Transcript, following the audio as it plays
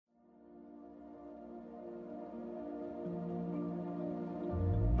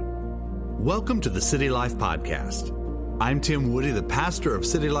Welcome to the City Life Podcast. I'm Tim Woody, the pastor of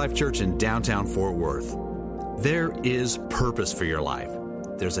City Life Church in downtown Fort Worth. There is purpose for your life.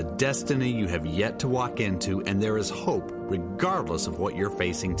 There's a destiny you have yet to walk into, and there is hope regardless of what you're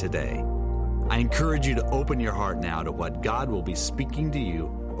facing today. I encourage you to open your heart now to what God will be speaking to you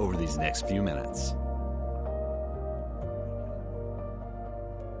over these next few minutes.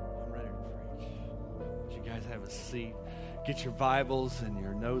 I'm ready to preach. Would you guys have a seat? Get your Bibles and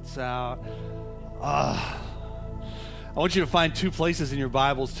your notes out. I want you to find two places in your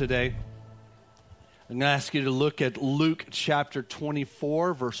Bibles today. I'm going to ask you to look at Luke chapter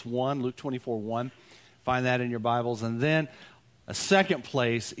 24, verse 1, Luke 24, 1. Find that in your Bibles. And then a second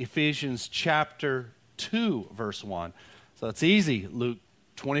place, Ephesians chapter 2, verse 1. So it's easy. Luke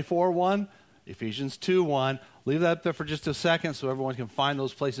 24, 1, Ephesians 2, 1. Leave that up there for just a second so everyone can find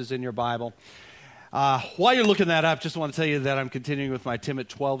those places in your Bible. While you're looking that up, just want to tell you that I'm continuing with my Tim at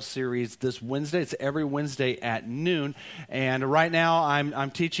 12 series this Wednesday. It's every Wednesday at noon. And right now I'm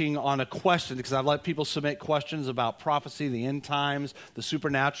teaching on a question because I've let people submit questions about prophecy, the end times, the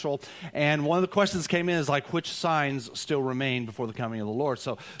supernatural. And one of the questions came in is like, which signs still remain before the coming of the Lord?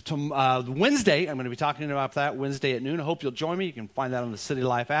 So Wednesday, I'm going to be talking about that Wednesday at noon. I hope you'll join me. You can find that on the City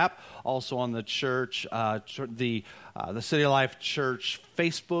Life app, also on the church, the City Life Church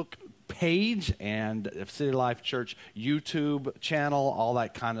Facebook page and City Life Church YouTube channel, all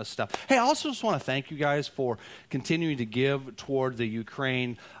that kind of stuff. Hey, I also just want to thank you guys for continuing to give toward the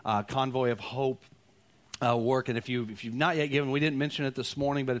Ukraine Convoy of Hope work. And if you've not yet given, we didn't mention it this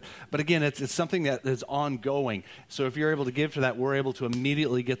morning, but again, it's something that is ongoing. So if you're able to give to that, we're able to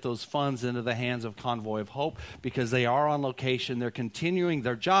immediately get those funds into the hands of Convoy of Hope because they are on location. They're continuing.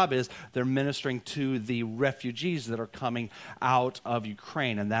 Their job is they're ministering to the refugees that are coming out of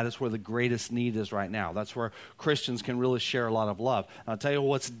Ukraine, and that is where the greatest need is right now. That's where Christians can really share a lot of love. And I'll tell you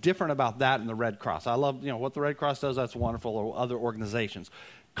what's different about that and the Red Cross. I love what the Red Cross does. That's wonderful, or other organizations.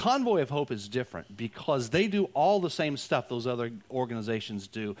 Convoy of Hope is different because they do all the same stuff those other organizations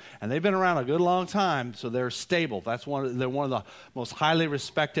do, and they've been around a good long time, so they're stable. They're one of the most highly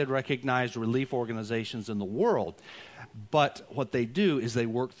respected, recognized relief organizations in the world. But what they do is they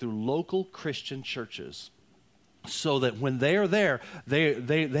work through local Christian churches, so that when they are there, they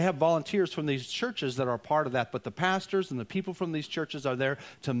have volunteers from these churches that are part of that. But the pastors and the people from these churches are there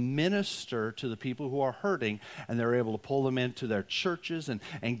to minister to the people who are hurting, and they're able to pull them into their churches and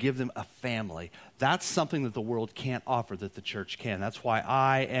give them a family. That's something that the world can't offer that the church can. That's why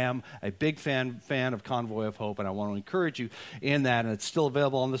I am a big fan of Convoy of Hope, and I want to encourage you in that. And it's still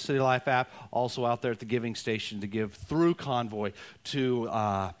available on the City Life app, also out there at the giving station to give through Convoy to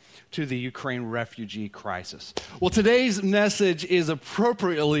the Ukraine refugee crisis. Well, today's message is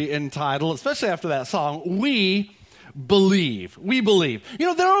appropriately entitled, especially after that song, We Believe. We believe. There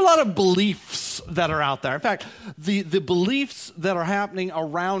are a lot of beliefs that are out there. In fact, the beliefs that are happening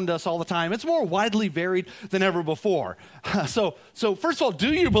around us all the time, it's more widely varied than ever before. So first of all,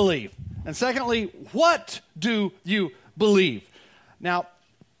 do you believe? And secondly, what do you believe? Now,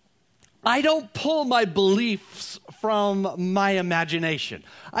 I don't pull my beliefs from my imagination.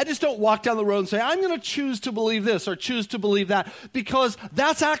 I just don't walk down the road and say, I'm going to choose to believe this or choose to believe that, because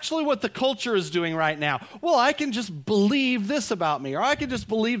that's actually what the culture is doing right now. Well, I can just believe this about me, or I can just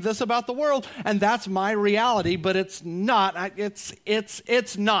believe this about the world, and that's my reality, but it's not. It's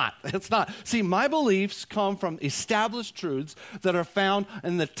not. It's not. See, my beliefs come from established truths that are found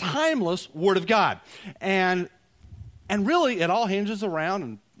in the timeless Word of God. And really, it all hinges around,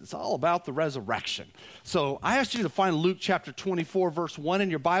 and it's all about the resurrection. So I asked you to find Luke chapter 24, verse 1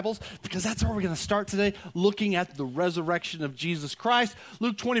 in your Bibles, because that's where we're going to start today, looking at the resurrection of Jesus Christ.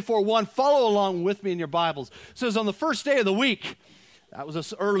 Luke 24, 1, follow along with me in your Bibles. It says, on the first day of the week, that was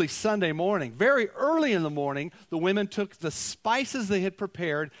this early Sunday morning, very early in the morning, the women took the spices they had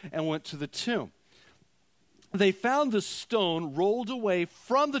prepared and went to the tomb. They found the stone rolled away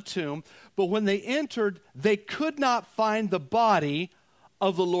from the tomb, but when they entered, they could not find the body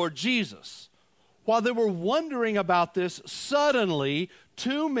of the Lord Jesus. While they were wondering about this, suddenly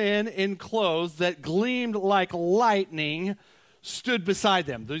 2 men in clothes that gleamed like lightning stood beside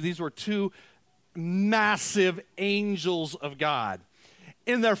them. These were 2 massive angels of God.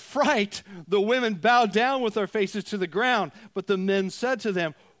 In their fright, the women bowed down with their faces to the ground, but the men said to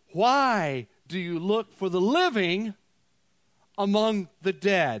them, "Why do you look for the living among the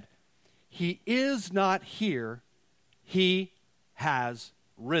dead? He is not here. He has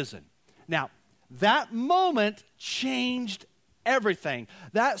risen." Now, that moment changed everything.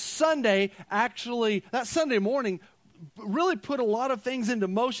 That Sunday morning really put a lot of things into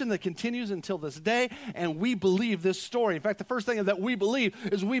motion that continues until this day, and we believe this story. In fact, the first thing that we believe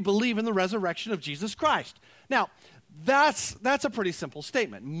is we believe in the resurrection of Jesus Christ. Now, that's a pretty simple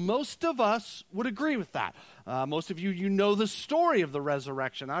statement. Most of us would agree with that. Most of you know the story of the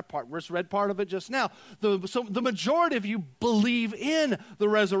resurrection. I read part of it just now. So the majority of you believe in the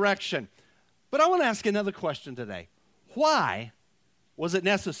resurrection. But I want to ask another question today. Why was it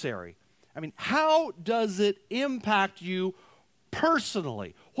necessary? I mean, how does it impact you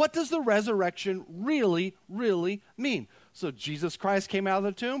personally? What does the resurrection really, really mean? So Jesus Christ came out of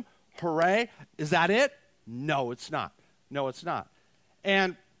the tomb. Hooray. Is that it? No, it's not. No, it's not.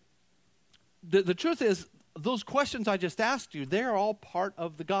 And the truth is, those questions I just asked you, they're all part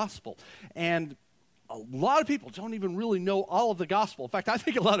of the gospel. And a lot of people don't even really know all of the gospel. In fact, I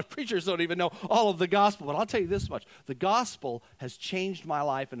think a lot of preachers don't even know all of the gospel. But I'll tell you this much. The gospel has changed my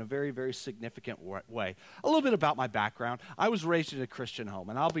life in a very, very significant way. A little bit about my background. I was raised in a Christian home.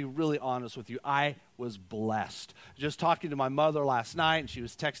 And I'll be really honest with you. I was blessed. Just talking to my mother last night, and she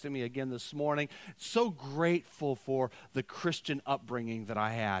was texting me again this morning. So grateful for the Christian upbringing that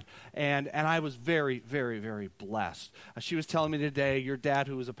I had. And I was very, very, very blessed. She was telling me today, your dad,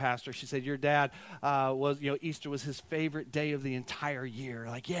 who was a pastor, she said, your dad Easter was his favorite day of the entire year.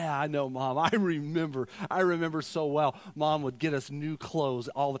 Like, yeah, I know, Mom. I remember so well. Mom would get us new clothes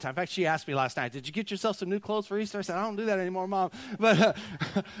all the time. In fact, she asked me last night, did you get yourself some new clothes for Easter? I said, I don't do that anymore, Mom. But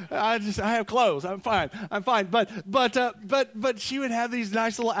I have clothes. I'm fine. But she would have these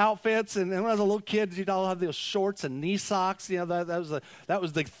nice little outfits, and when I was a little kid, you'd all have those shorts and knee socks. You know, that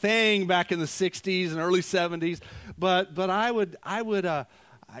was the thing back in the 60s and early 70s. But I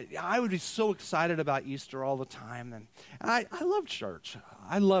would be so excited about Easter all the time, and I loved church.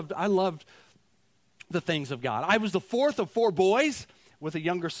 I loved the things of God. I was the fourth of four boys with a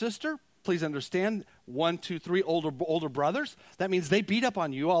younger sister. Please understand, 1, 2, 3 older brothers. That means they beat up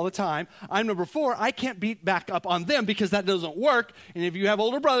on you all the time. I'm number 4. I can't beat back up on them because that doesn't work. And if you have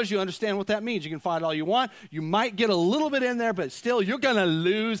older brothers, you understand what that means. You can fight all you want. You might get a little bit in there, but still, you're going to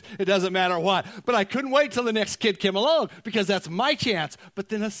lose. It doesn't matter what. But I couldn't wait till the next kid came along because that's my chance. But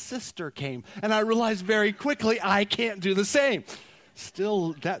then a sister came, and I realized very quickly I can't do the same.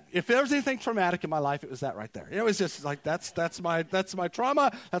 Still, that if there was anything traumatic in my life, it was that right there. It was just like that's my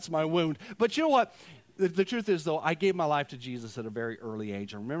trauma, that's my wound. But you know what? The truth is, though, I gave my life to Jesus at a very early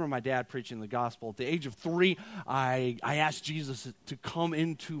age. I remember my dad preaching the gospel. At the age of 3, I asked Jesus to come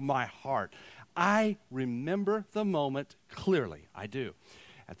into my heart. I remember the moment clearly. I do.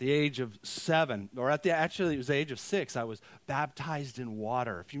 At the age of 7, or actually it was the age of 6, I was baptized in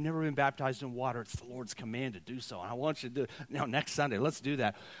water. If you've never been baptized in water, it's the Lord's command to do so. And I want you to do it. Now, next Sunday, let's do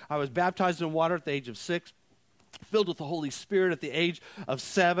that. I was baptized in water at the age of 6, filled with the Holy Spirit at the age of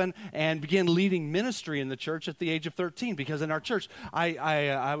 7, and began leading ministry in the church at the age of 13. Because in our church,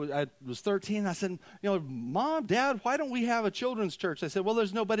 I was 13, and I said, Mom, Dad, why don't we have a children's church? They said, well,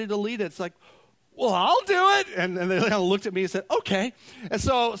 there's nobody to lead it. It's like, well, I'll do it. And they kind of looked at me and said, okay. And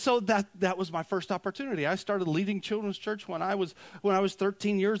so that was my first opportunity. I started leading children's church when I was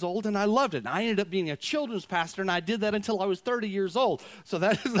 13 years old, and I loved it. And I ended up being a children's pastor, and I did that until I was 30 years old. So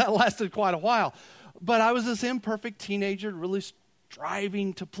that lasted quite a while. But I was this imperfect teenager, really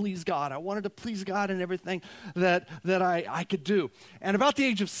striving to please God. I wanted to please God in everything that I could do. And about the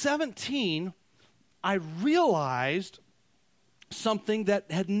age of 17, I realized something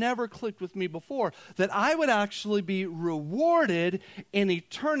that had never clicked with me before, that I would actually be rewarded in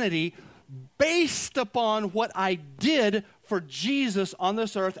eternity based upon what I did for Jesus on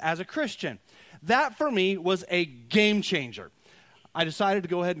this earth as a Christian. That, for me, was a game changer. I decided to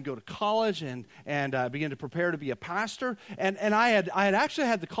go ahead and go to college and begin to prepare to be a pastor. And I had actually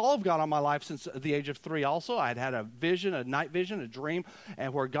had the call of God on my life since the age of 3 also. I had had a vision, a night vision, a dream,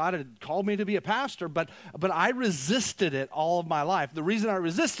 and where God had called me to be a pastor, but I resisted it all of my life. The reason I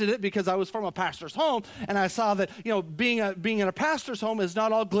resisted it because I was from a pastor's home, and I saw that, being in a pastor's home is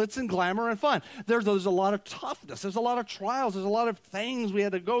not all glitz and glamour and fun. There's a lot of toughness. There's a lot of trials. There's a lot of things we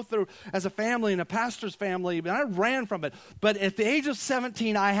had to go through as a family and a pastor's family, and I ran from it. But at the age of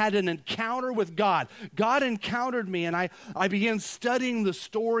 17, I had an encounter with God. God encountered me, and I began studying the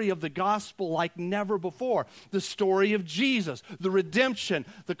story of the gospel like never before. The story of Jesus, the redemption,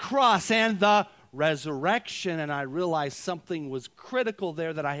 the cross, and the resurrection. And I realized something was critical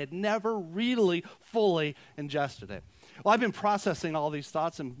there that I had never really fully ingested it. Well, I've been processing all these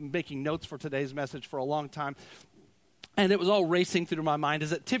thoughts and making notes for today's message for a long time. And it was all racing through my mind,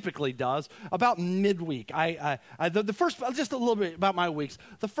 as it typically does, about midweek. The first, just a little bit about my weeks.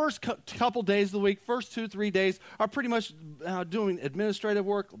 The first couple days of the week, first 2-3 days, are pretty much doing administrative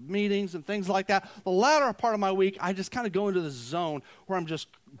work, meetings, and things like that. The latter part of my week, I just kind of go into the zone where I'm just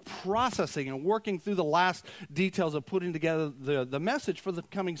processing and working through the last details of putting together the message for the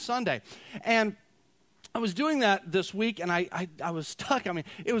coming Sunday. And I was doing that this week, and I was stuck. I mean,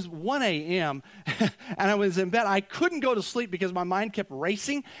 it was 1 a.m., and I was in bed. I couldn't go to sleep because my mind kept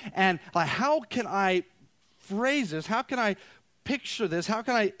racing, and like, how can I phrase this? How can I picture this? How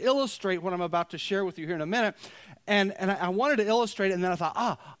can I illustrate what I'm about to share with you here in a minute? And I wanted to illustrate it, and then I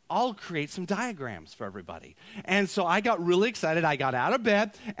thought, I'll create some diagrams for everybody. And so I got really excited. I got out of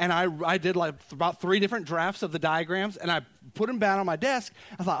bed, and I did like about 3 different drafts of the diagrams, and I put them down on my desk.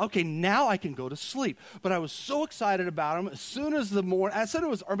 I thought, okay, now I can go to sleep. But I was so excited about them. As soon as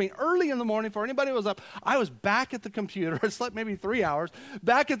early in the morning, for anybody who was up, I was back at the computer. I slept maybe 3 hours,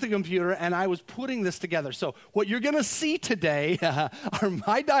 back at the computer, and I was putting this together. So what you're going to see today are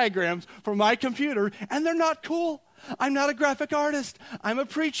my diagrams from my computer, and they're not cool. I'm not a graphic artist. I'm a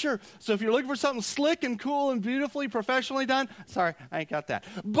preacher. So if you're looking for something slick and cool and beautifully, professionally done, sorry, I ain't got that.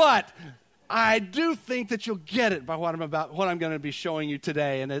 But I do think that you'll get it by what I'm going to be showing you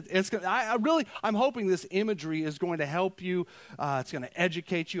today. And I'm hoping this imagery is going to help you. It's going to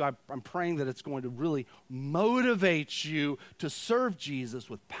educate you. I'm praying that it's going to really motivate you to serve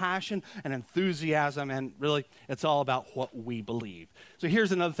Jesus with passion and enthusiasm. And really, it's all about what we believe. So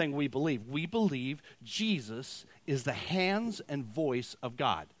here's another thing we believe. We believe Jesus is the hands and voice of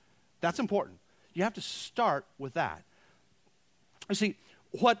God. That's important. You have to start with that. You see,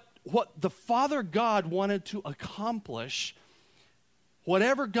 what the Father God wanted to accomplish,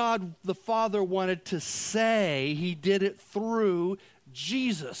 whatever God the Father wanted to say, he did it through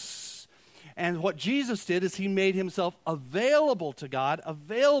Jesus. And what Jesus did is he made himself available to God,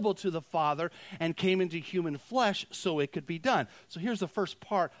 available to the Father, and came into human flesh so it could be done. So here's the first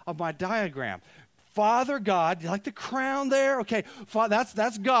part of my diagram. Father God, you like the crown there? Okay,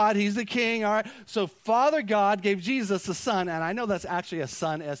 that's God. He's the king, all right? So Father God gave Jesus a son, and I know that's actually a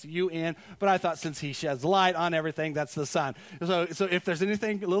son, S-U-N, but I thought since he sheds light on everything, that's the son. So if there's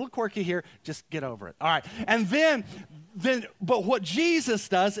anything a little quirky here, just get over it. All right, and then, but what Jesus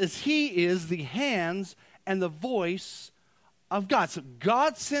does is he is the hands and the voice of God. So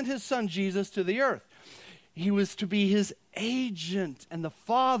God sent his son Jesus to the earth. He was to be his agent, and the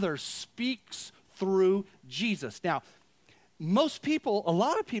Father speaks through Jesus. Now, a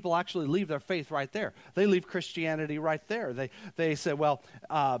lot of people actually leave their faith right there. They leave Christianity right there. They say, well,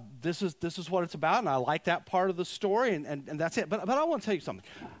 this is what it's about, and I like that part of the story, and that's it. But I want to tell you something.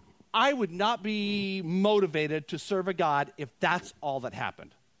 I would not be motivated to serve a God if that's all that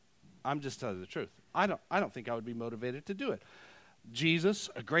happened. I'm just telling you the truth. I don't think I would be motivated to do it. Jesus,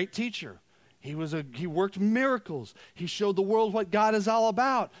 a great teacher. He worked miracles. He showed the world what God is all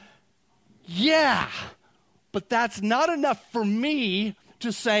about. Yeah, but that's not enough for me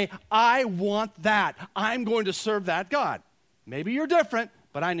to say, I want that. I'm going to serve that God. Maybe you're different,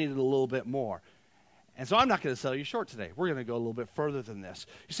 but I needed a little bit more. And so I'm not going to sell you short today. We're going to go a little bit further than this.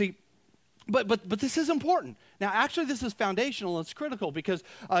 You see, but this is important. Now, actually, this is foundational. It's critical because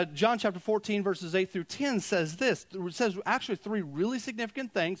John chapter 14, verses 8 through 10 says this. It says actually 3 really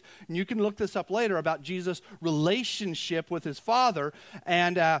significant things, and you can look this up later about Jesus' relationship with his Father.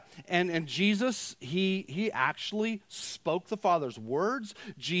 And Jesus, he actually spoke the Father's words.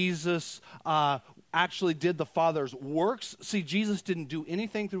 Jesus actually did the Father's works. See, Jesus didn't do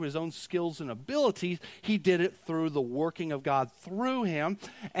anything through his own skills and abilities. He did it through the working of God through him.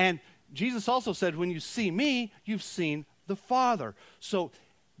 And Jesus also said, when you see me, you've seen the Father. So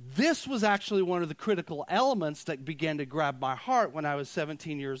this was actually one of the critical elements that began to grab my heart when I was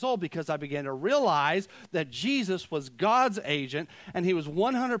 17 years old, because I began to realize that Jesus was God's agent and he was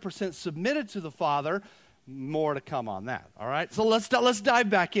 100% submitted to the Father. More to come on that, all right? So let's dive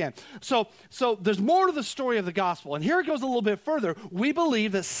back in. So there's more to the story of the gospel, and here it goes a little bit further. We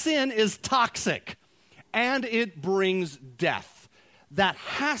believe that sin is toxic and it brings death. That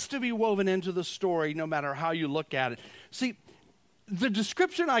has to be woven into the story no matter how you look at it. See, the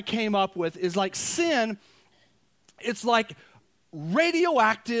description I came up with is like sin, it's like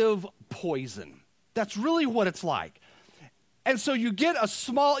radioactive poison. That's really what it's like. And so you get a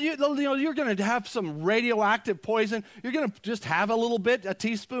small, you're going to have some radioactive poison. You're going to just have a little bit, a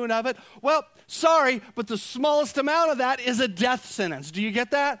teaspoon of it. Well, sorry, but the smallest amount of that is a death sentence. Do you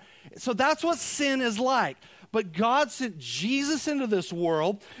get that? So that's what sin is like. But God sent Jesus into this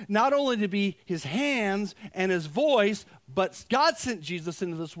world not only to be his hands and his voice, But God sent Jesus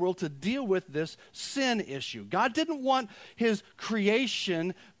into this world to deal with this sin issue. God didn't want his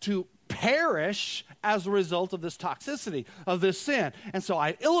creation to perish as a result of this toxicity, of this sin. And so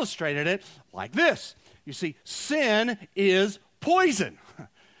I illustrated it like this. You see, sin is poison.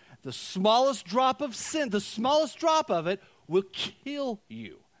 The smallest drop of sin, the smallest drop of it will kill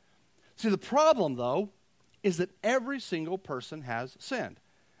you. See, the problem, though, is that every single person has sinned.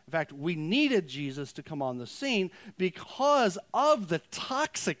 In fact, we needed Jesus to come on the scene because of the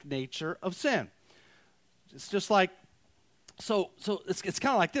toxic nature of sin. It's just like, so it's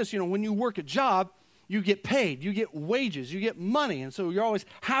kind of like this. You know, when you work a job, you get paid, you get wages, you get money. And so you're always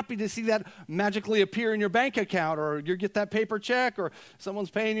happy to see that magically appear in your bank account, or you get that paper check, or someone's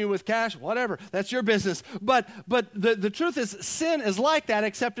paying you with cash, whatever. That's your business. But the truth is, sin is like that,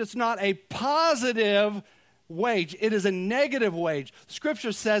 except it's not a positive wage. It is a negative wage.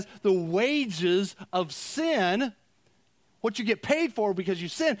 Scripture says the wages of sin, what you get paid for because you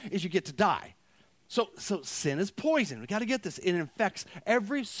sin, is you get to die. So sin is poison. We got to get this. It infects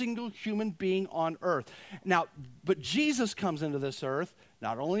every single human being on earth. Now, but Jesus comes into this earth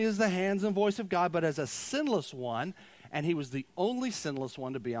not only as the hands and voice of God, but as a sinless one, and he was the only sinless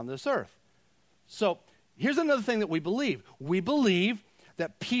one to be on this earth. So here's another thing that we believe. We believe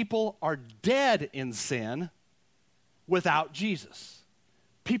that people are dead in sin without Jesus.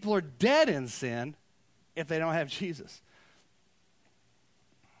 People are dead in sin if they don't have Jesus.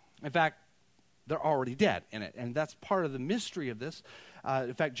 In fact, they're already dead in it, and that's part of the mystery of this.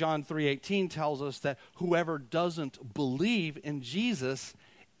 In fact, John 3:18 tells us that whoever doesn't believe in Jesus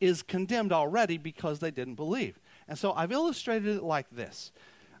is condemned already because they didn't believe. And so I've illustrated it like this.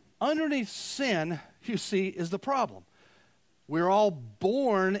 Underneath sin, you see, is the problem. We're all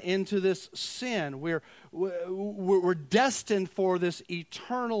born into this sin. We're destined for this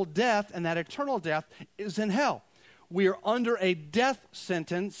eternal death, and that eternal death is in hell. We are under a death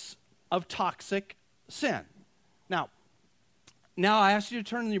sentence of toxic sin. Now I ask you to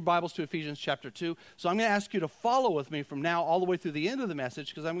turn in your Bibles to Ephesians chapter 2. So I'm going to ask you to follow with me from now all the way through the end of the message,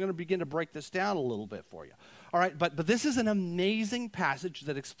 because I'm going to begin to break this down a little bit for you. All right, but this is an amazing passage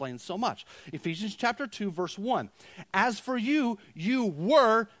that explains so much. Ephesians chapter 2, verse 1. As for you, you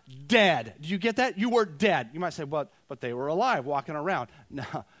were dead. Do you get that? You were dead. You might say, but they were alive, walking around. No.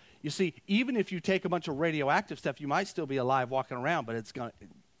 You see, even if you take a bunch of radioactive stuff, you might still be alive walking around, but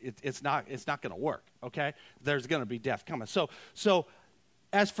it's not going to work, okay? There's going to be death coming. So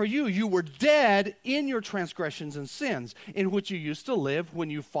as for you, you were dead in your transgressions and sins, in which you used to live when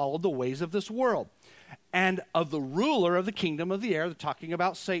you followed the ways of this world, and of the ruler of the kingdom of the air. They're talking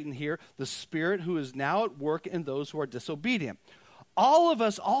about Satan here, the spirit who is now at work in those who are disobedient. All of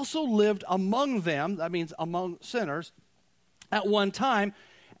us also lived among them, that means among sinners, at one time.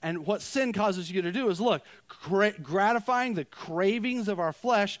 And what sin causes you to do is, look, gratifying the cravings of our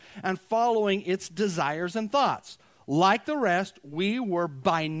flesh and following its desires and thoughts. Like the rest, we were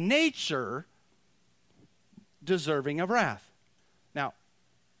by nature deserving of wrath. Now,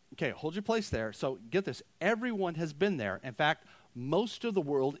 okay, hold your place there. So get this. Everyone has been there. In fact, most of the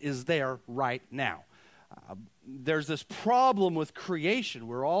world is there right now. There's this problem with creation.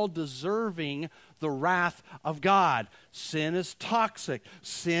 We're all deserving the wrath of God. Sin is toxic.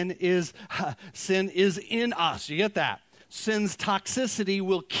 Sin is in us. You get that? Sin's toxicity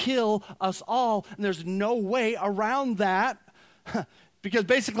will kill us all, and there's no way around that, because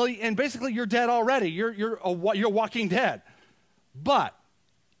basically you're dead already. You're walking dead. But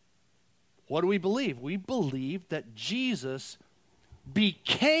what do we believe? We believe that Jesus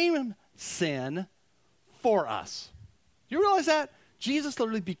became sin for us. Do you realize that? Jesus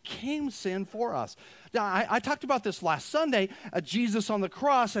literally became sin for us. Now, I talked about this last Sunday, Jesus on the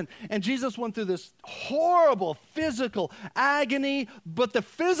cross, and Jesus went through this horrible physical agony, but the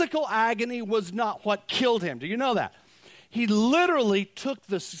physical agony was not what killed him. Do you know that? He literally took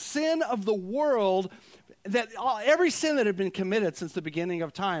the sin of the world, that every sin that had been committed since the beginning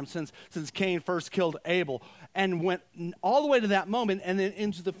of time, since Cain first killed Abel, and went all the way to that moment and then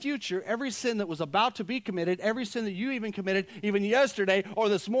into the future, every sin that was about to be committed, every sin that you even committed even yesterday or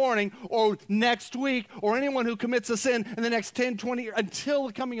this morning or next week, or anyone who commits a sin in the next 10, 20 years until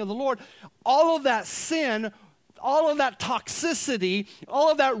the coming of the Lord, all of that sin, all of that toxicity, all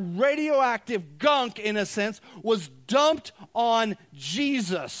of that radioactive gunk, in a sense, was dumped on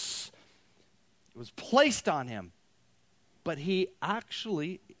Jesus. It was placed on him. But he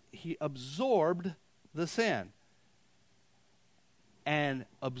absorbed the sin. And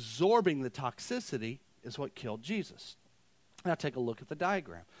absorbing the toxicity is what killed Jesus. Now take a look at the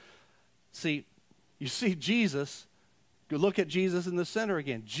diagram. You see Jesus Go look at Jesus in the center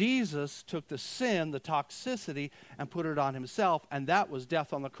again. Jesus took the sin, the toxicity, and put it on himself, and that was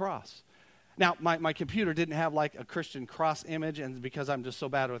death on the cross. Now, my computer didn't have like a Christian cross image, and because I'm just so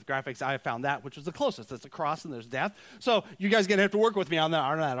bad with graphics, I found that, which was the closest. It's a cross and there's death. So you guys going to have to work with me on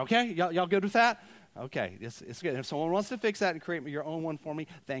that, okay? Y'all good with that? Okay, it's good. If someone wants to fix that and create your own one for me,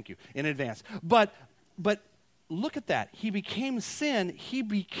 thank you in advance. But look at that. He became sin. He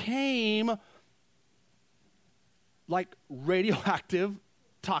became like radioactive,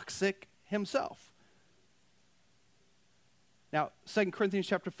 toxic himself. Now, 2 Corinthians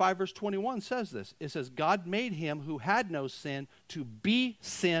chapter 5, verse 21 says this. It says, God made him who had no sin to be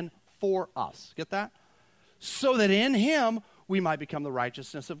sin for us. Get that? So that in him we might become the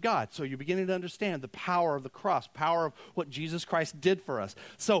righteousness of God. So you're beginning to understand the power of the cross, power of what Jesus Christ did for us.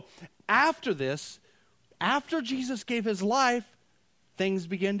 So after this, after Jesus gave his life, things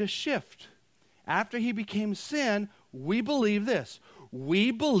began to shift. After he became sin, we believe this.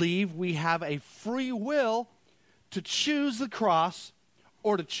 We believe we have a free will to choose the cross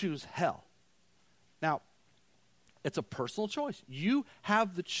or to choose hell. Now, it's a personal choice. You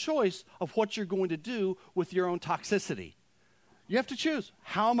have the choice of what you're going to do with your own toxicity. You have to choose.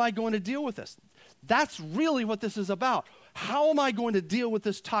 How am I going to deal with this? That's really what this is about. How am I going to deal with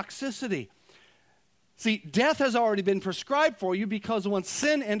this toxicity? See, death has already been prescribed for you because once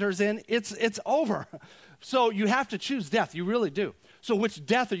sin enters in, it's over. So you have to choose death. You really do. So which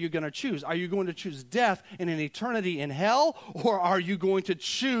death are you going to choose? Are you going to choose death in an eternity in hell, or are you going to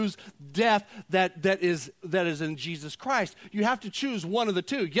choose death that is in Jesus Christ? You have to choose one of the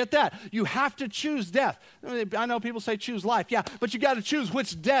two. Get that? You have to choose death. I know people say choose life. Yeah, but you got to choose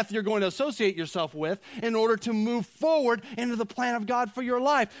which death you're going to associate yourself with in order to move forward into the plan of God for your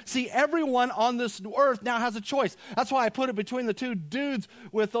life. See, everyone on this earth now has a choice. That's why I put it between the two dudes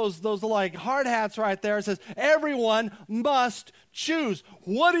with those like hard hats right there. It says everyone must choose.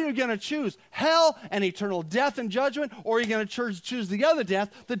 What are you going to choose? Hell and eternal death and judgment, or are you going to choose the other death,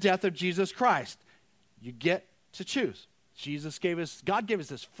 the death of Jesus Christ? You get to choose. God gave us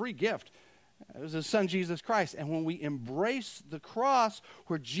this free gift. It was his son, Jesus Christ. And when we embrace the cross,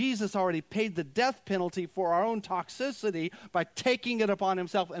 where Jesus already paid the death penalty for our own toxicity by taking it upon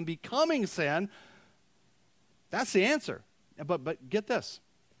himself and becoming sin, that's the answer. But get this.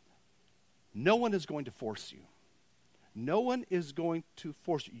 No one is going to force you. No one is going to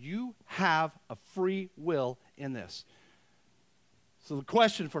force you. You have a free will in this. So the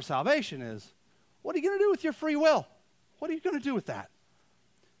question for salvation is, what are you going to do with your free will? What are you going to do with that?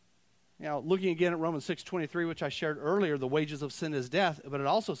 Now, looking again at Romans 6:23, which I shared earlier, the wages of sin is death, but it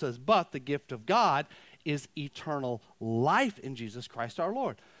also says, but the gift of God is eternal life in Jesus Christ our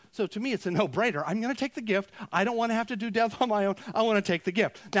Lord. So to me, it's a no-brainer. I'm going to take the gift. I don't want to have to do death on my own. I want to take the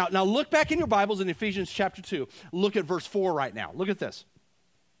gift. Now look back in your Bibles in Ephesians chapter 2. Look at verse 4 right now. Look at this.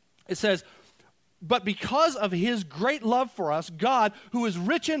 It says, but because of his great love for us, God, who is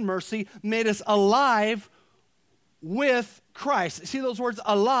rich in mercy, made us alive with Christ. See those words?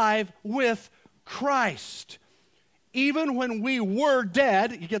 Alive with Christ. Even when we were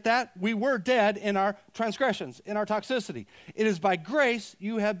dead, you get that? We were dead in our transgressions, in our toxicity. It is by grace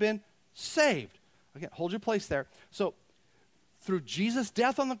you have been saved. Okay, hold your place there. So, through Jesus'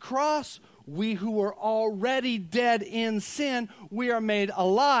 death on the cross, we who were already dead in sin, we are made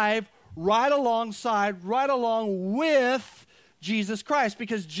alive right along with Jesus Christ,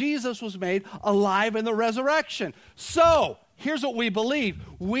 because Jesus was made alive in the resurrection. So, here's what we believe.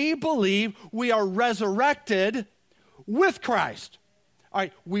 We believe we are resurrected with Christ. All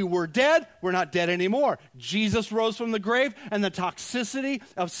right, we were dead. We're not dead anymore. Jesus rose from the grave, and the toxicity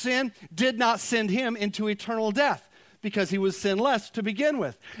of sin did not send him into eternal death because he was sinless to begin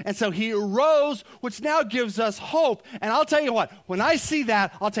with. And so he arose, which now gives us hope. And I'll tell you what, when I see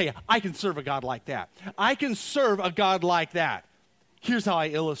that, I'll tell you, I can serve a God like that. I can serve a God like that. Here's how I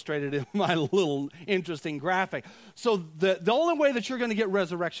illustrated it in my little interesting graphic. So the only way that you're going to get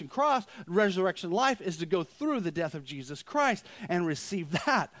resurrection life is to go through the death of Jesus Christ and receive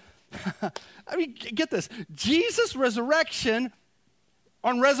that. I mean, get this. Jesus' resurrection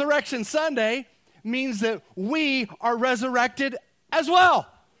on Resurrection Sunday means that we are resurrected as well.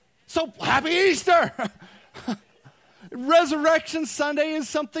 So happy Easter. Resurrection Sunday is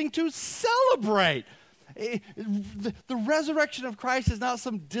something to celebrate. The resurrection of Christ is not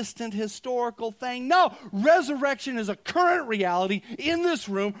some distant historical thing. No, resurrection is a current reality in this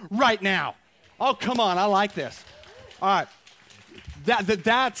room right now. Oh, come on, I like this. All right,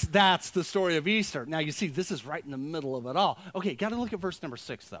 that's the story of Easter. Now, you see, this is right in the middle of it all. Okay, got to look at verse number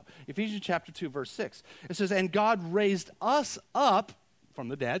 6, though. Ephesians chapter 2, verse 6. It says, and God raised us up from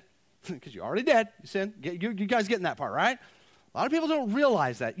the dead because you're already dead. You sin. You guys getting that part, right? A lot of people don't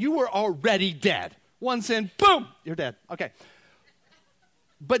realize that. You were already dead. One sin, boom, you're dead. Okay.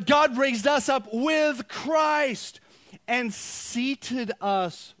 But God raised us up with Christ and seated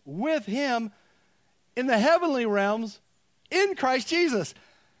us with him in the heavenly realms in Christ Jesus.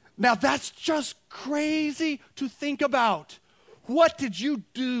 Now that's just crazy to think about. What did you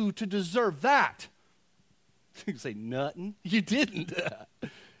do to deserve that? You say, nothing. You didn't.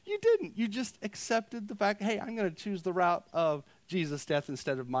 You didn't. You just accepted the fact, hey, I'm going to choose the route of Jesus' death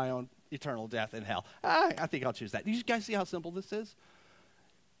instead of my own eternal death in hell. I think I'll choose that. Do you guys see how simple this is?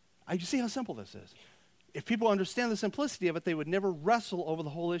 You see how simple this is? If people understand the simplicity of it, they would never wrestle over the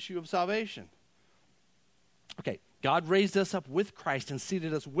whole issue of salvation. Okay, God raised us up with Christ and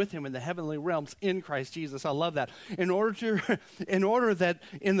seated us with him in the heavenly realms in Christ Jesus. I love that. In order that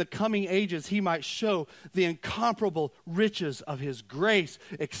in the coming ages he might show the incomparable riches of his grace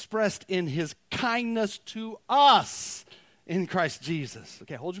expressed in his kindness to us in Christ Jesus.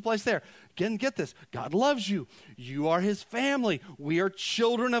 Okay, hold your place there. Again, get this. God loves you. You are his family. We are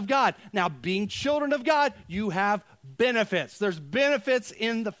children of God. Now, being children of God, you have benefits. There's benefits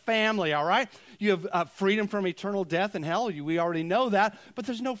in the family, all right? You have freedom from eternal death and hell. We already know that. But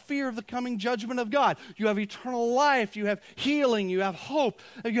there's no fear of the coming judgment of God. You have eternal life. You have healing. You have hope.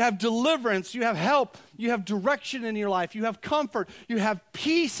 You have deliverance. You have help. You have direction in your life. You have comfort. You have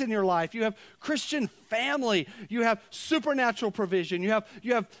peace in your life. You have Christian family. You have supernatural provision. You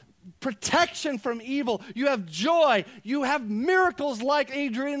have protection from evil. You have joy. You have miracles like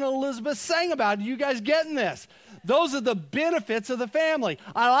Adrian and Elizabeth sang about. You guys getting this? Those are the benefits of the family.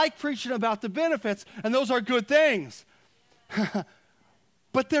 I like preaching about the benefits, and those are good things.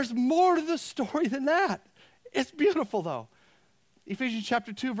 But there's more to the story than that. It's beautiful, though. Ephesians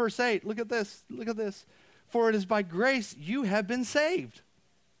chapter 2, verse 8. Look at this. Look at this. For it is by grace you have been saved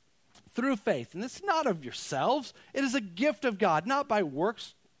through faith. And it's not of yourselves. It is a gift of God, not by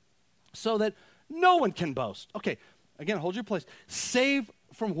works, so that no one can boast. Okay, again, hold your place. Saved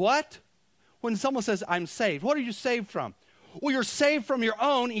from what? When someone says, I'm saved, what are you saved from? Well, you're saved from your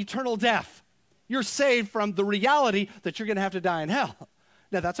own eternal death. You're saved from the reality that you're going to have to die in hell.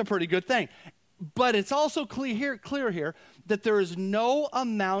 Now, that's a pretty good thing. But it's also clear here that there is no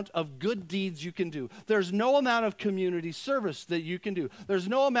amount of good deeds you can do. There's no amount of community service that you can do. There's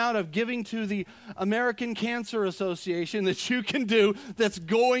no amount of giving to the American Cancer Association that you can do that's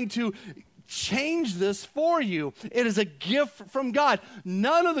going to change this for you. It is a gift from God.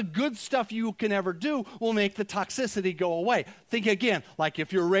 None of the good stuff you can ever do will make the toxicity go away. Think again, like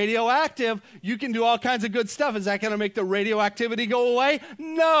if you're radioactive, you can do all kinds of good stuff. Is that going to make the radioactivity go away?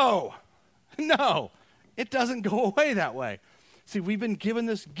 No, it doesn't go away that way. See, we've been given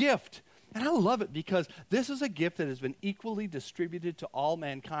this gift, and I love it because this is a gift that has been equally distributed to all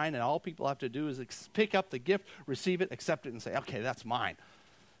mankind, and all people have to do is pick up the gift, receive it, accept it, and say, okay, that's mine.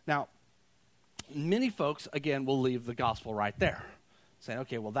 Now, many folks, again, will leave the gospel right there, saying,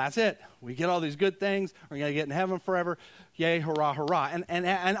 okay, well, that's it. We get all these good things. We're going to get in heaven forever. Yay, hurrah, hurrah. And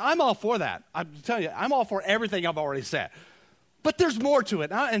I'm all for that. I'm telling you, I'm all for everything I've already said. But there's more to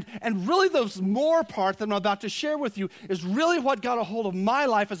it. And really those more part that I'm about to share with you is really what got a hold of my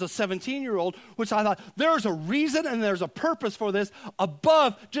life as a 17-year-old, which I thought there's a reason and there's a purpose for this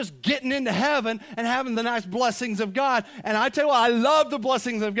above just getting into heaven and having the nice blessings of God. And I tell you what, I love the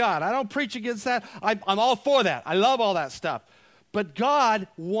blessings of God. I don't preach against that. I'm all for that. I love all that stuff. But God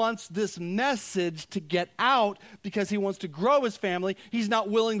wants this message to get out because he wants to grow his family. He's not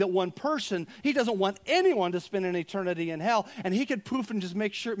willing that one person, he doesn't want anyone to spend an eternity in hell. And he could poof and just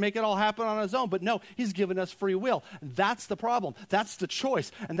make it all happen on his own. But no, he's given us free will. That's the problem. That's the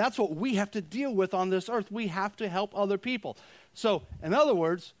choice. And that's what we have to deal with on this earth. We have to help other people. So, in other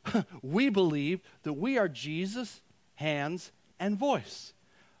words, we believe that we are Jesus' hands and voice.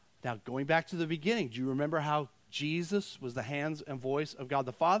 Now, going back to the beginning, do you remember how Jesus was the hands and voice of God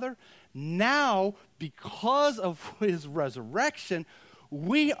the Father? Now, because of his resurrection,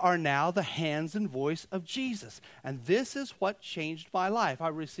 we are now the hands and voice of Jesus. And this is what changed my life.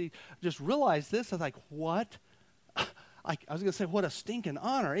 Just realized this. I was like, what? I was going to say, what a stinking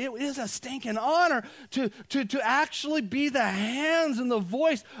honor. It is a stinking honor to actually be the hands and the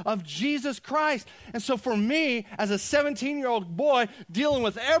voice of Jesus Christ. And so for me, as a 17-year-old boy, dealing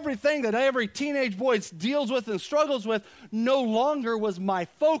with everything that every teenage boy deals with and struggles with, no longer was my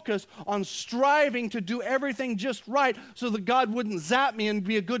focus on striving to do everything just right so that God wouldn't zap me and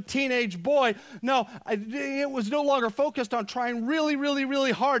be a good teenage boy. No, it was no longer focused on trying really, really,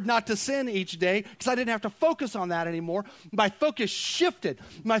 really hard not to sin each day because I didn't have to focus on that anymore. my focus shifted.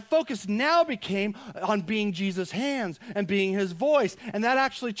 My focus now became on being Jesus' hands and being his voice. And that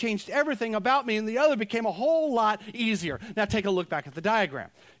actually changed everything about me, and the other became a whole lot easier. Now take a look back at the diagram.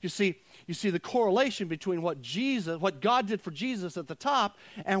 You see the correlation between what God did for Jesus at the top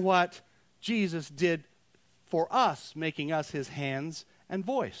and what Jesus did for us, making us his hands and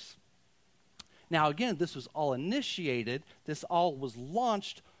voice. Now again, this was all initiated, this all was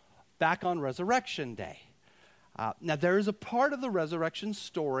launched back on Resurrection Day. Now there is a part of the resurrection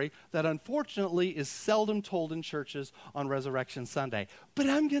story that unfortunately is seldom told in churches on Resurrection Sunday. But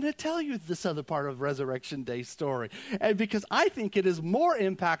I'm going to tell you this other part of Resurrection Day story. And because I think it is more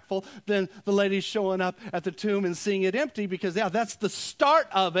impactful than the ladies showing up at the tomb and seeing it empty, because that's the start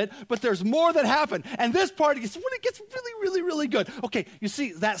of it, but there's more that happened. And this part gets really, really, really good. Okay, you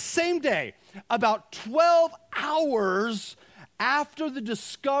see, that same day, about 12 hours after the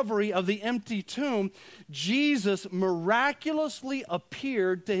discovery of the empty tomb, Jesus miraculously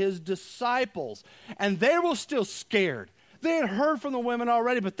appeared to his disciples, and they were still scared. They had heard from the women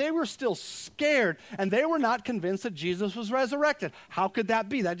already, but they were still scared, and they were not convinced that Jesus was resurrected. How could that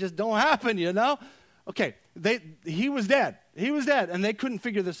be? That just don't happen, you know? Okay, he was dead. He was dead, and they couldn't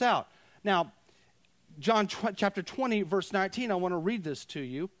figure this out. Now, John chapter 20, verse 19, I want to read this to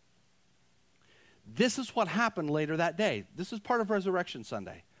you. This is what happened later that day. This is part of Resurrection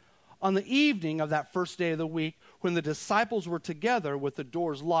Sunday. On the evening of that first day of the week, when the disciples were together with the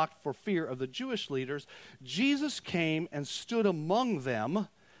doors locked for fear of the Jewish leaders, Jesus came and stood among them.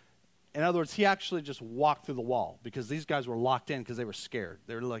 In other words, he actually just walked through the wall, because these guys were locked in because they were scared.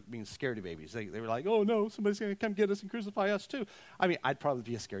 They were like being scaredy babies. They were like, oh no, somebody's going to come get us and crucify us too. I mean, I'd probably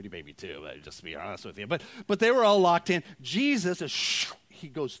be a scaredy baby too, just to be honest with you. But they were all locked in. Jesus, he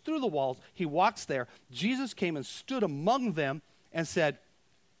goes through the walls. He walks there. Jesus came and stood among them and said,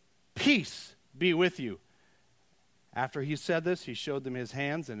 peace be with you. After he said this, he showed them his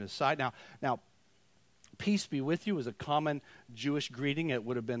hands and his side. Now, peace be with you is a common Jewish greeting. It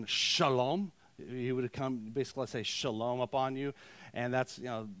would have been shalom. He would have come, basically, let's say, shalom upon you. And that's,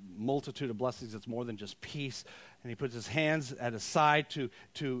 multitude of blessings. It's more than just peace. And he puts his hands at his side to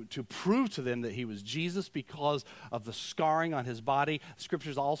prove to them that he was Jesus because of the scarring on his body.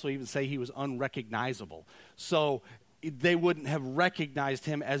 Scriptures also even say he was unrecognizable. So they wouldn't have recognized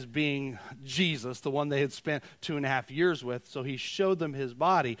him as being Jesus, the one they had spent 2.5 years with. So he showed them his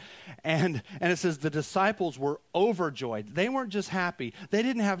body. And it says the disciples were overjoyed. They weren't just happy. They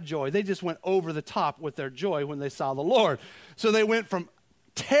didn't have joy. They just went over the top with their joy when they saw the Lord. So they went from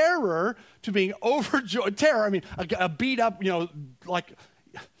terror to being overjoyed. Terror, I mean, a beat up, like,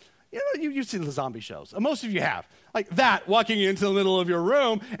 you've seen the zombie shows. Most of you have. Like that, walking into the middle of your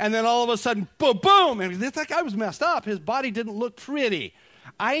room, and then all of a sudden, boom, boom. And that guy was messed up. His body didn't look pretty.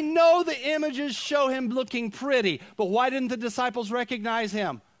 I know the images show him looking pretty, but why didn't the disciples recognize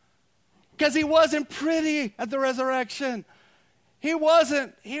him? Because he wasn't pretty at the resurrection. He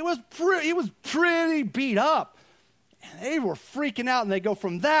wasn't. He was pretty beat up. And they were freaking out, and they go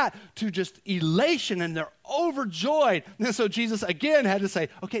from that to just elation, and they're overjoyed. And so Jesus again had to say,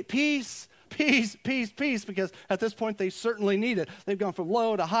 okay, peace, peace, peace, peace, because at this point they certainly need it. They've gone from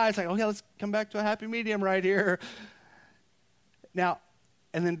low to high. It's like, okay, let's come back to a happy medium right here. Now,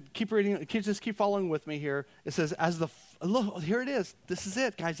 and then keep reading, just keep following with me here. It says, look, here it is. This is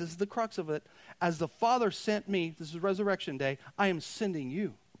it, guys. This is the crux of it. As the Father sent me, this is Resurrection Day, I am sending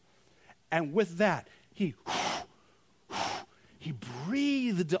you. And with that, he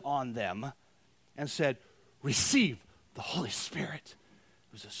breathed on them and said, receive the Holy Spirit.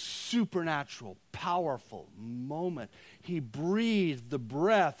 It was a supernatural, powerful moment. He breathed the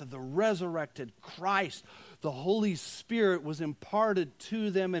breath of the resurrected Christ. The Holy Spirit was imparted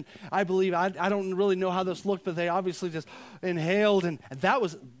to them, and I believe, I don't really know how this looked, but they obviously just inhaled, and that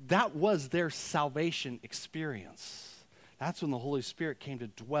was their salvation experience. That's when the Holy Spirit came to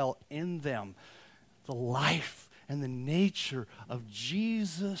dwell in them. The life and the nature of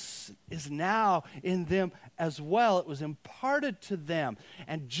Jesus is now in them as well. It was imparted to them.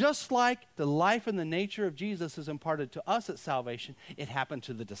 And just like the life and the nature of Jesus is imparted to us at salvation, it happened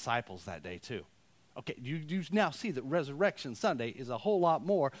to the disciples that day too. Okay, you now see that Resurrection Sunday is a whole lot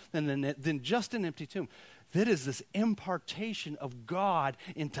more than just an empty tomb. That is this impartation of God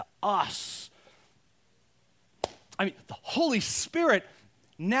into us. I mean, the Holy Spirit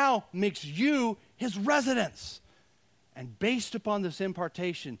now makes you his residence. And based upon this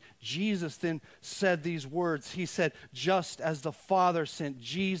impartation, Jesus then said these words. He said, just as the Father sent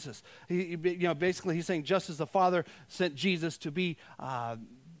Jesus. Basically he's saying, just as the Father sent Jesus to be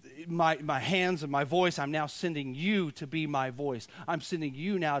my hands and my voice, I'm now sending you to be my voice. I'm sending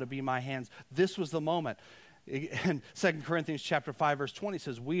you now to be my hands. This was the moment. And 2 Corinthians chapter 5, verse 20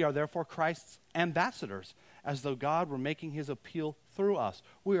 says, we are therefore Christ's ambassadors, as though God were making his appeal through us.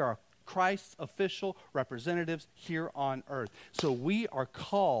 We are Christ's official representatives here on earth. So we are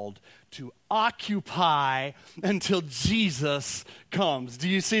called to occupy until Jesus comes. Do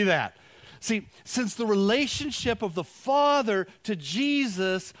you see that? See, since the relationship of the Father to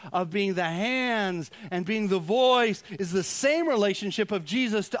Jesus, of being the hands and being the voice, is the same relationship of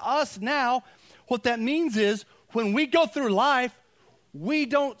Jesus to us now, what that means is when we go through life, we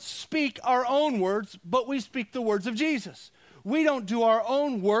don't speak our own words, but we speak the words of Jesus. We don't do our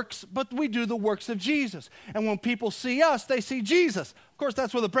own works, but we do the works of Jesus. And when people see us, they see Jesus. Of course,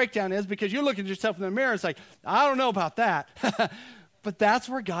 that's where the breakdown is, because you look at yourself in the mirror and it's like, I don't know about that. But that's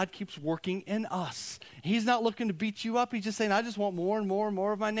where God keeps working in us. He's not looking to beat you up. He's just saying, I just want more and more and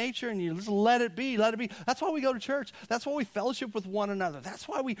more of my nature, and you just let it be, let it be. That's why we go to church. That's why we fellowship with one another. That's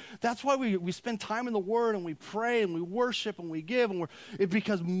why we spend time in the Word, and we pray, and we worship, and we give, and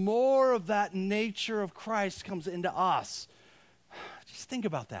because more of that nature of Christ comes into us. Just think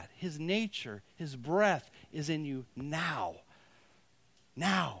about that. His nature, his breath is in you now.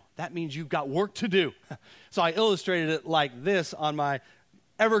 Now, that means you've got work to do. So I illustrated it like this on my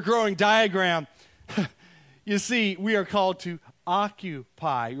ever-growing diagram. You see, we are called to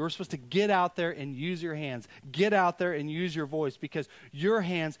occupy. You're supposed to get out there and use your hands. Get out there and use your voice, because your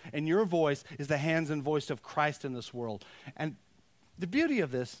hands and your voice is the hands and voice of Christ in this world. And the beauty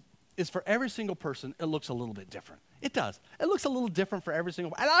of this is, for every single person, it looks a little bit different. It does. It looks a little different for every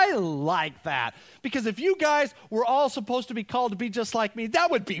single one. And I like that. Because if you guys were all supposed to be called to be just like me, that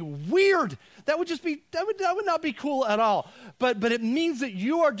would be weird. That would not be cool at all. But it means that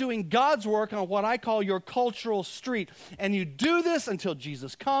you are doing God's work on what I call your cultural street. And you do this until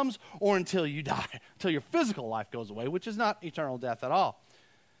Jesus comes, or until you die, until your physical life goes away, which is not eternal death at all.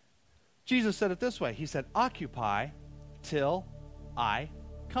 Jesus said it this way. He said, occupy till I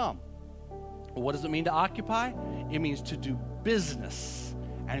come. What does it mean to occupy? It means to do business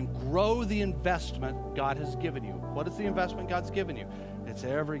and grow the investment God has given you. What is the investment God's given you? It's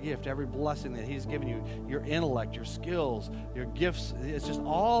every gift, every blessing that he's given you, your intellect, your skills, your gifts. It's just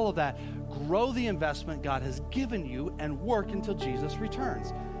all of that. Grow the investment God has given you and work until Jesus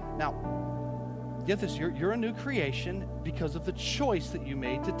returns. Now, get this, you're a new creation because of the choice that you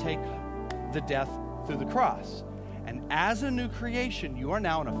made to take the death through the cross. And as a new creation, you are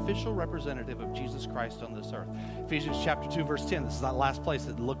now an official representative of Jesus Christ on this earth. Ephesians chapter 2, verse 10. This is that last place.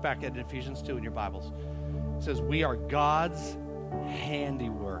 Look back at Ephesians 2 in your Bibles. It says, we are God's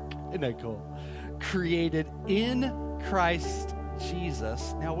handiwork. Isn't that cool? Created in Christ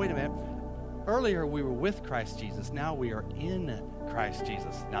Jesus. Now, wait a minute. Earlier, we were with Christ Jesus. Now we are in Christ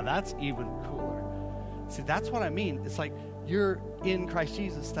Jesus. Now, that's even cooler. See, that's what I mean. It's like, you're in Christ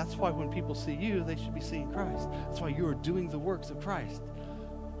Jesus. That's why when people see you, they should be seeing Christ. That's why you are doing the works of Christ.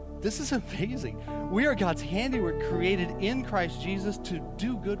 This is amazing. We are God's handiwork, created in Christ Jesus to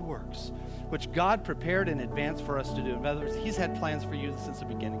do good works, which God prepared in advance for us to do. In other words, he's had plans for you since the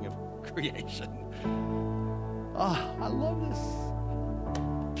beginning of creation. Oh, I love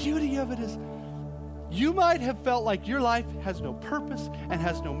this. Beauty of it is, you might have felt like your life has no purpose and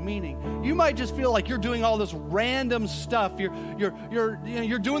has no meaning. You might just feel like you're doing all this random stuff.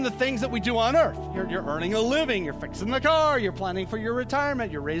 You're doing the things that we do on earth. You're earning a living. You're fixing the car. You're planning for your retirement.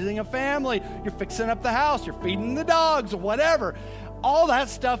 You're raising a family. You're fixing up the house. You're feeding the dogs or whatever. All that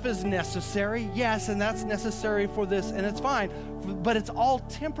stuff is necessary, yes, and that's necessary for this, and it's fine. But it's all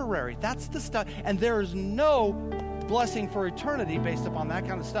temporary. That's the stuff. And there is no blessing for eternity based upon that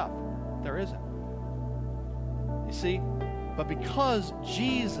kind of stuff. There isn't. You see, but because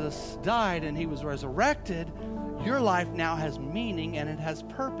Jesus died and he was resurrected, your life now has meaning and it has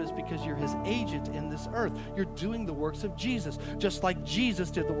purpose because you're his agent in this earth. You're doing the works of Jesus, just like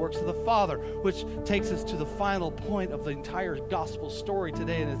Jesus did the works of the Father, which takes us to the final point of the entire gospel story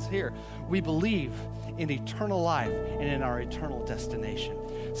today, and it's here. We believe in eternal life and in our eternal destination.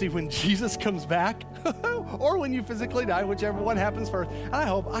 See, when Jesus comes back, or when you physically die, whichever one happens first, and I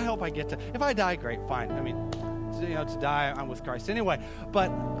hope I get to, if I die, great, fine. I mean, to die, I'm with Christ anyway. But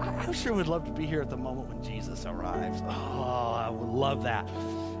I sure would love to be here at the moment when Jesus arrives. Oh, I would love that.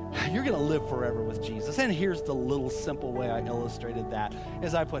 You're going to live forever with Jesus. And here's the little simple way I illustrated that,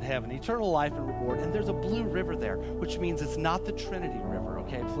 is I put heaven, eternal life and reward, and there's a blue river there, which means it's not the Trinity River,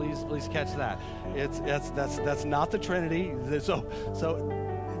 okay? Please catch that. That's not the Trinity. So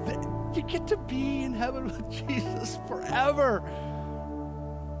you get to be in heaven with Jesus forever.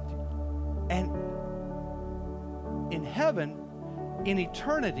 And in heaven, in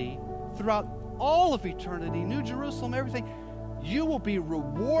eternity, throughout all of eternity, New Jerusalem, everything, you will be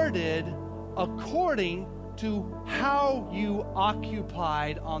rewarded according to how you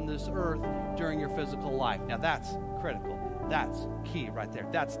occupied on this earth during your physical life. Now that's critical. That's key right there.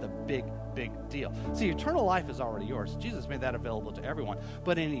 That's the big deal. See, eternal life is already yours. Jesus made that available to everyone.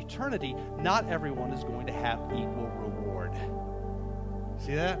 But in eternity, not everyone is going to have equal reward.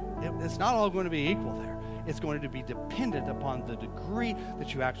 See that? It's not all going to be equal there. It's going to be dependent upon the degree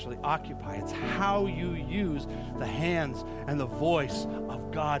that you actually occupy. It's how you use the hands and the voice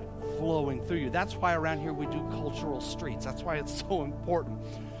of God flowing through you. That's why around here we do cultural streets. That's why it's so important.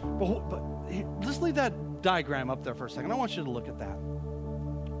 But just leave that diagram up there for a second. I want you to look at that.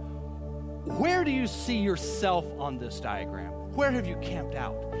 Where do you see yourself on this diagram? Where have you camped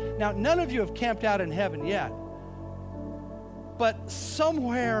out? Now, none of you have camped out in heaven yet. But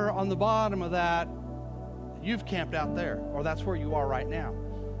somewhere on the bottom of that, you've camped out there, or that's where you are right now.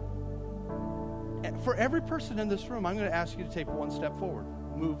 For every person in this room, I'm going to ask you to take one step forward.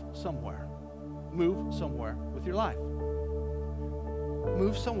 Move somewhere. Move somewhere with your life.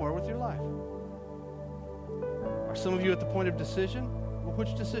 Move somewhere with your life. Are some of you at the point of decision? Well,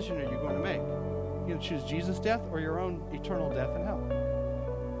 which decision are you going to make? You're going to choose Jesus' death or your own eternal death in hell?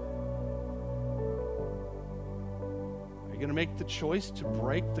 Are you going to make the choice to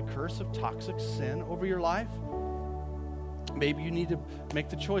break the curse of toxic sin over your life? Maybe you need to make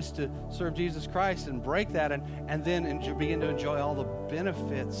the choice to serve Jesus Christ and break that and then begin to enjoy all the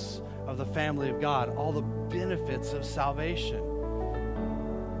benefits of the family of God, all the benefits of salvation.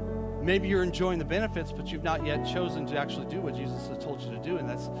 Maybe you're enjoying the benefits, but you've not yet chosen to actually do what Jesus has told you to do, and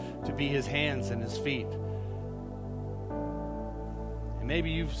that's to be his hands and his feet. And maybe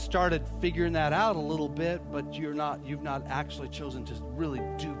you've started figuring that out a little bit, but you've not actually chosen to really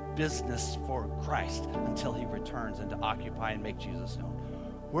do business for Christ until he returns and to occupy and make Jesus known.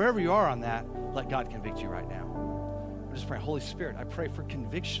 Wherever you are on that, let God convict you right now. I'm just praying, Holy Spirit, I pray for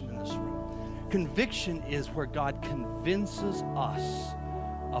conviction in this room. Conviction is where God convinces us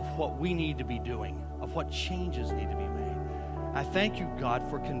of what we need to be doing, of what changes need to be made. I thank you, God,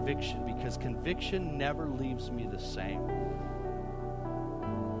 for conviction, because conviction never leaves me the same.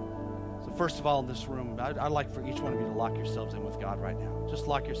 So first of all, in this room, I'd like for each one of you to lock yourselves in with God right now. Just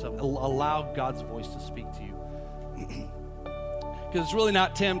lock yourself. Allow God's voice to speak to you. Because it's really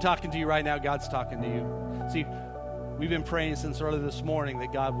not Tim talking to you right now. God's talking to you. See, we've been praying since early this morning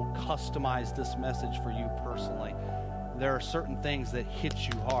that God will customize this message for you personally. There are certain things that hit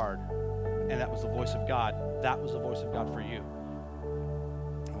you hard, and that was the voice of God. That was the voice of God for you.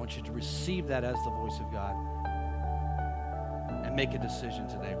 I want you to receive that as the voice of God and make a decision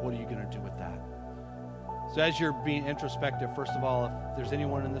today. What are you going to do with that? So as you're being introspective, first of all, if there's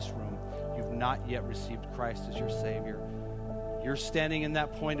anyone in this room, you've not yet received Christ as your Savior, you're standing in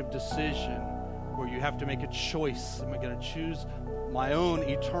that point of decision where you have to make a choice. Am I going to choose my own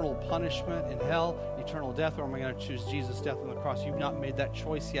eternal punishment in hell, eternal death, or am I going to choose Jesus' death on the cross? You've not made that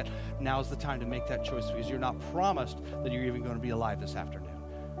choice yet. Now's the time to make that choice, because you're not promised that you're even going to be alive this afternoon.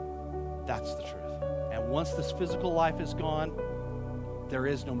 That's the truth. And once this physical life is gone, there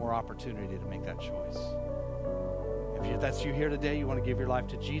is no more opportunity to make that choice. If that's you here today, you want to give your life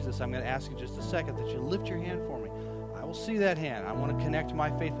to Jesus, I'm going to ask you just a second that you lift your hand for me. I will see that hand. I want to connect my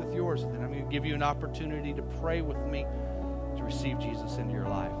faith with yours, and then I'm going to give you an opportunity to pray with me to receive Jesus into your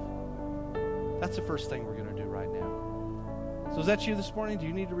life. That's the first thing we're going to do right now. So is that you this morning? Do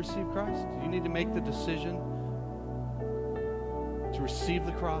you need to receive Christ? Do you need to make the decision to receive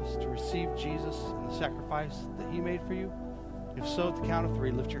the cross, to receive Jesus and the sacrifice that he made for you? If so, at the count of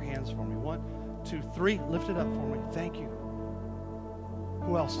 3, lift your hands for me. 1, 2, 3. Lift it up for me. Thank you.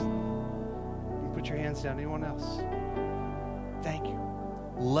 Who else? You put your hands down. Anyone else? Thank you.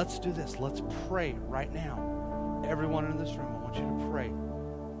 Let's do this. Let's pray right now. Everyone in this room, I want you to pray.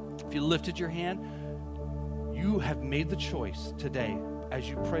 If you lifted your hand, you have made the choice today, as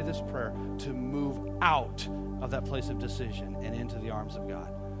you pray this prayer, to move out of that place of decision and into the arms of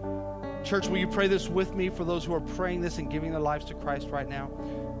God. Church, will you pray this with me for those who are praying this and giving their lives to Christ right now?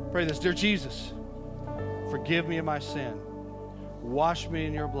 Pray this. Dear Jesus, forgive me of my sin. Wash me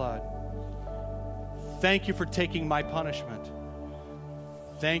in your blood. Thank you for taking my punishment.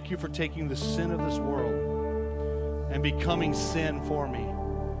 Thank you for taking the sin of this world and becoming sin for me.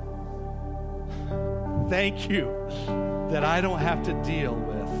 Thank you that I don't have to deal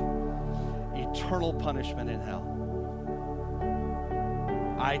with eternal punishment in hell.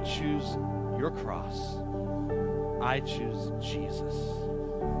 I choose your cross. I choose Jesus.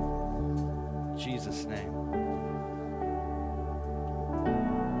 In Jesus' name.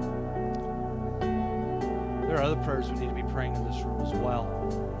 There are other prayers we need to be praying in this room as well.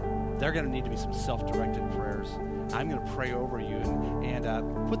 there are going to need to be some self-directed prayers. I'm going to pray over you, and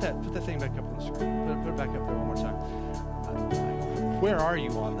put that thing back up on the screen. Put it back up there one more time. Where are you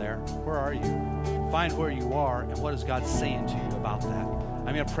on there? Where are you? Find where you are, and what is God saying to you about that?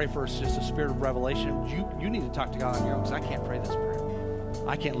 I'm going to pray first just a spirit of revelation. You need to talk to God on your own, because I can't pray this prayer.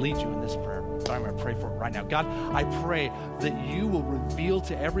 I can't lead you in this prayer, but I'm going to pray for it right now. God, I pray that you will reveal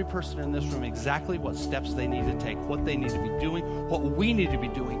to every person in this room exactly what steps they need to take, what they need to be doing, what we need to be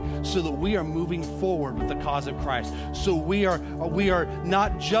doing, so that we are moving forward with the cause of Christ. So we are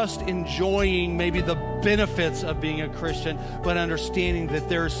not just enjoying maybe the benefits of being a Christian, but understanding that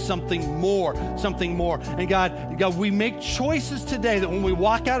there's something more. And God, we make choices today that when we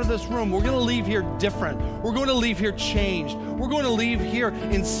walk out of this room, we're going to leave here different. We're going to leave here changed. We're going to leave here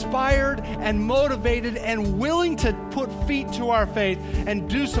inspired and motivated and willing to put feet to our faith and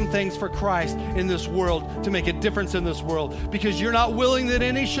do some things for Christ in this world, to make a difference in this world, because you're not willing that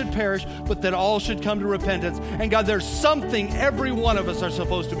any should perish, but that all should come to repentance. And God, there's something every one of us are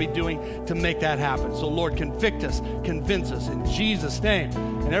supposed to be doing to make that happen. So Lord, convict us, convince us in Jesus' name.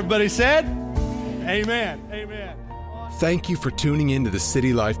 And everybody said, amen. Amen. Thank you for tuning in to the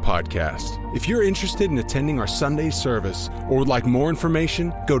City Life Podcast. If you're interested in attending our Sunday service or would like more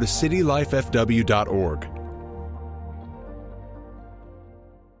information, go to citylifefw.org.